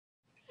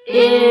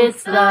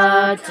It's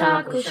the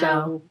Taco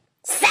Show.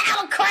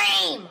 Sour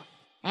cream!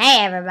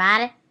 Hey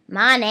everybody,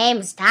 my name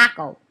is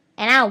Taco,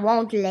 and I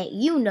want to let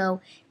you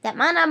know that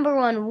my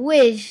 #1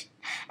 wish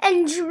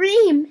and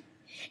dream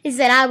is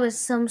that I was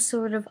some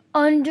sort of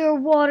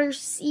underwater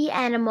sea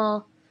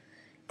animal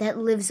that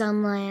lives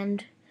on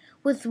land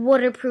with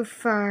waterproof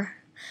fur.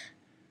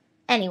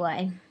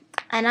 Anyway,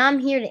 and I'm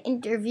here to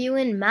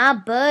interviewing my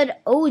bud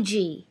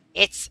OG.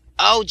 It's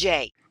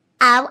OJ.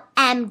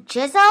 OM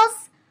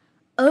Jizzles?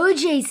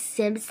 OJ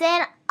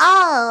Simpson?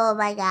 Oh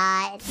my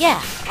god.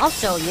 Yeah, I'll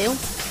show you.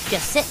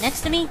 Just sit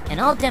next to me and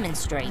I'll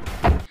demonstrate.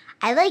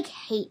 I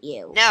hate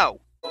you. No.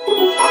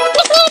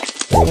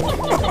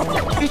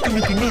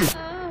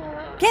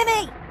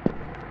 Kimmy!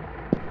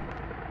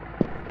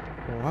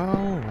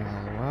 Well.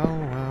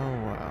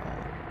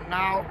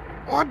 Now,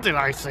 what did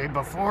I say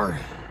before?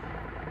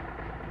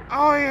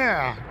 Oh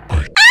yeah.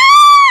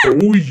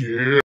 Oh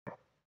yeah.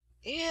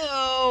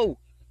 Ew!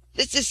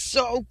 This is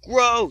so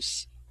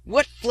gross!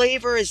 What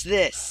flavor is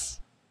this?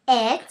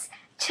 It's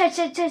cherry!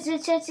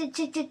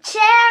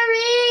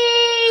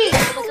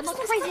 That's the most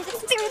craziest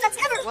experience that's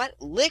ever. What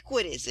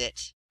liquid is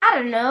it? I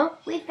don't know.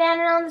 We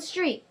found it on the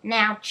street.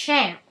 Now,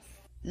 champ.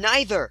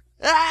 Neither.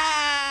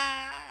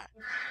 Ah!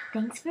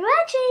 Thanks for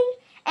watching.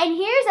 And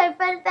here's our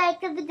fun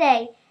fact of the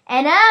day.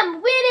 And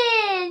I'm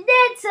winning.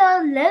 That's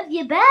all. Love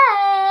you.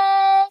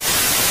 Bye.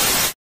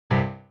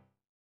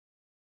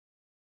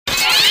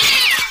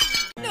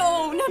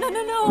 No.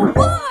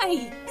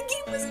 Why? The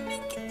game was in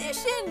mint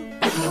condition.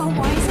 Oh,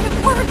 why isn't it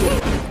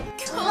working?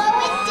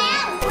 Slow it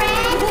down,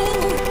 Brad.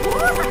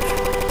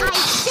 I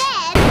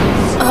said.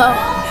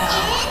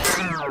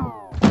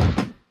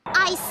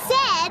 I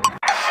said.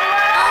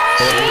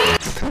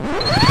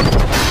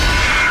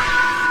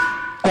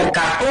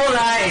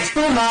 Coca-Cola,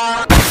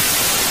 espuma.